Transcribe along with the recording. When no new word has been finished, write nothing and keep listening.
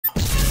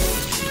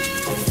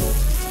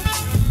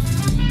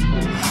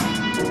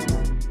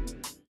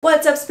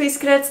What's up, Space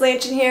Cadets?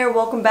 Lanchen here.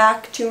 Welcome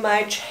back to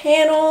my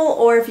channel,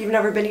 or if you've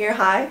never been here,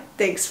 hi.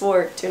 Thanks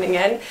for tuning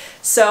in.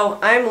 So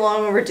I'm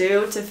long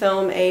overdue to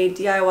film a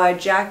DIY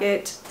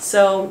jacket,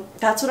 so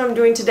that's what I'm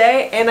doing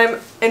today, and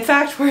I'm in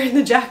fact wearing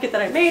the jacket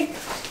that I made.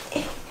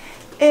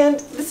 And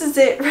this is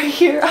it right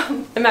here.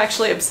 I'm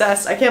actually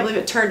obsessed. I can't believe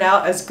it turned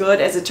out as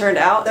good as it turned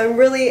out. I'm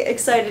really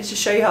excited to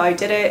show you how I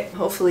did it.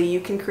 Hopefully you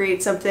can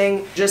create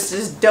something just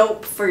as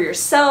dope for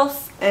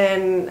yourself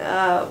and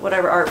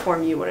whatever art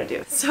form you want to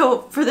do.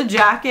 So for the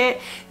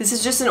jacket, this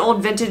is just an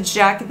old vintage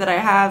jacket that I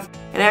have,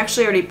 and I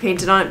actually already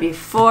painted on it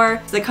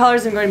before. So the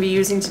colors I'm going to be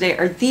using today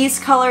are these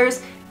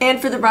colors,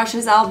 and for the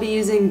brushes I'll be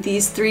using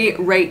these three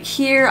right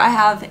here. I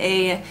have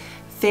a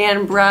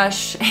fan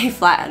brush, a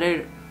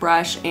flat-headed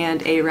brush,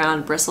 and a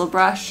round bristle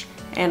brush,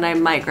 and I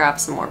might grab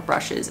some more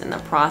brushes in the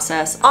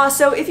process.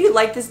 Also, if you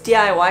like this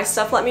DIY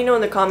stuff, let me know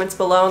in the comments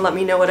below and let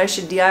me know what I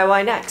should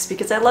DIY next,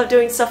 because I love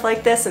doing stuff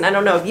like this, and I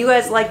don't know if you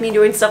guys like me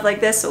doing stuff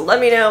like this, so let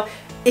me know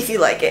if you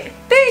like it.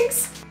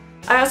 Thanks!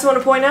 I also want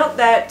to point out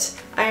that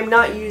I am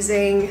not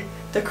using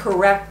the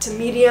correct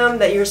medium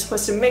that you're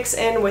supposed to mix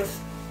in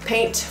with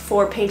paint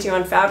for painting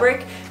on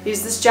fabric,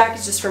 because this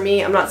jacket's just for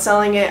me. I'm not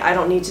selling it. I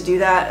don't need to do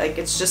that. Like,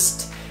 it's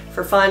just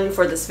for fun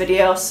for this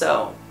video,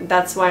 so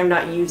that's why I'm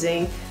not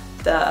using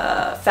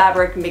the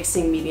fabric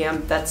mixing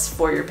medium that's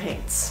for your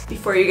paints.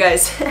 Before you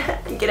guys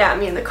get at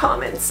me in the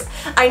comments,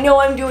 I know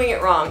I'm doing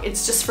it wrong.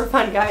 It's just for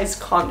fun, guys.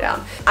 Calm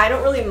down. I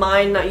don't really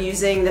mind not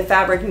using the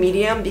fabric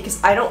medium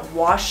because I don't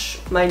wash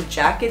my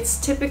jackets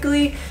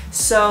typically,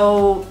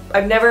 so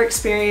I've never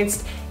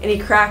experienced any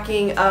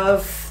cracking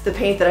of the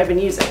paint that I've been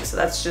using, so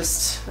that's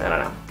just, I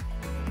don't know.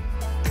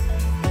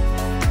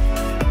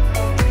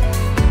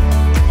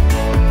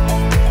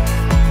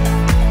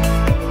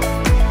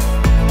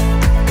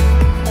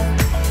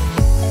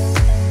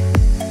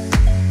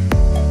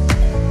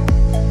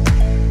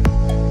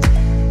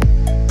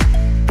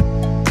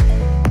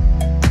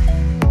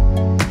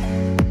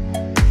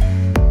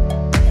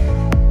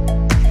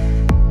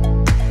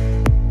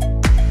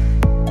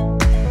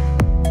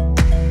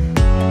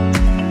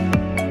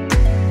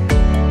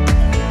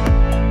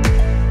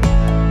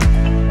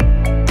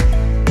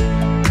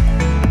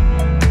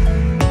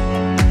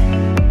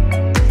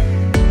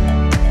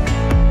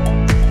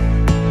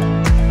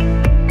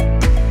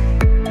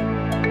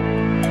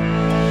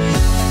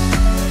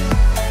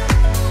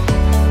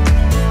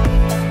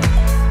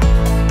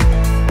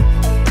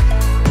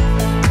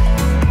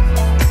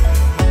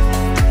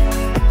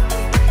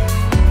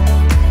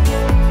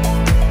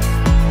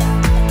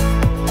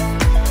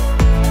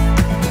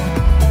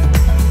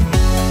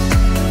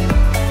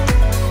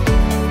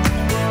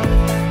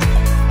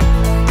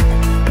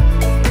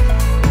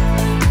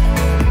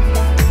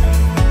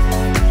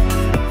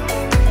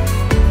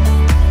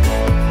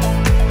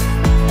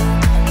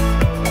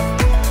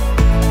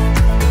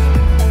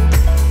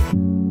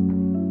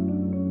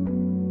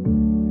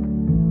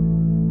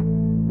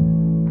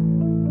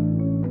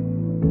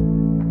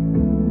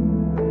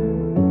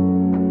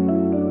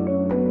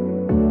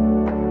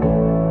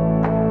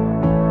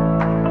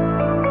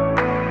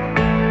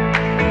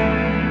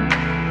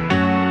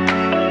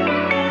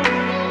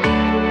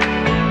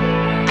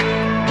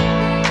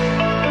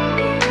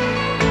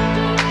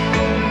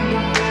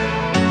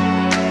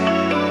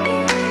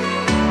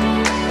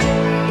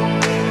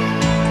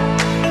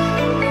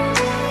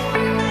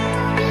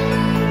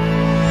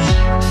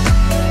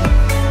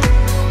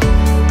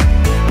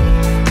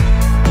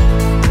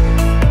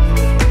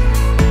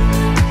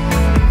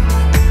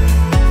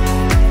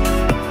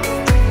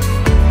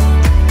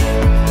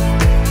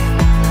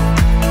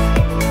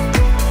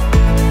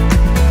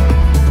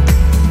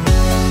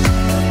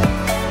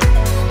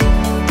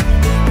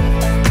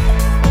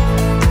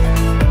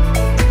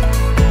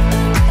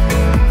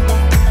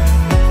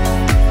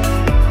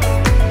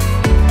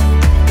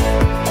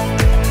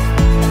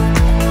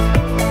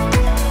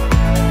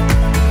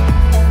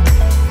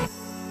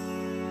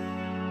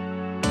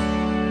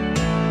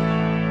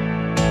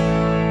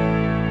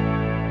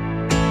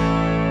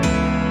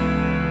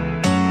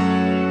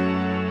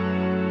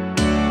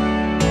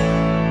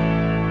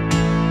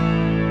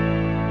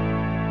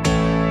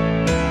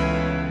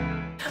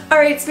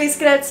 Alright, Space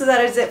Cadets, so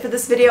that is it for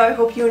this video. I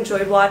hope you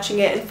enjoyed watching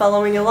it and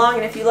following along,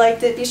 and if you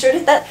liked it, be sure to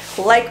hit that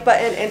like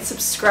button and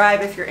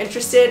subscribe if you're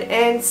interested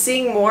in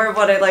seeing more of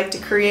what I like to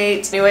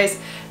create. Anyways,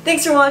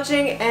 thanks for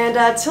watching,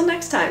 and till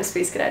next time,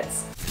 Space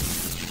Cadets.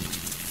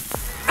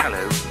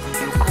 Hello,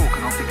 your call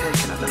cannot be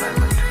taken at the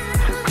moment.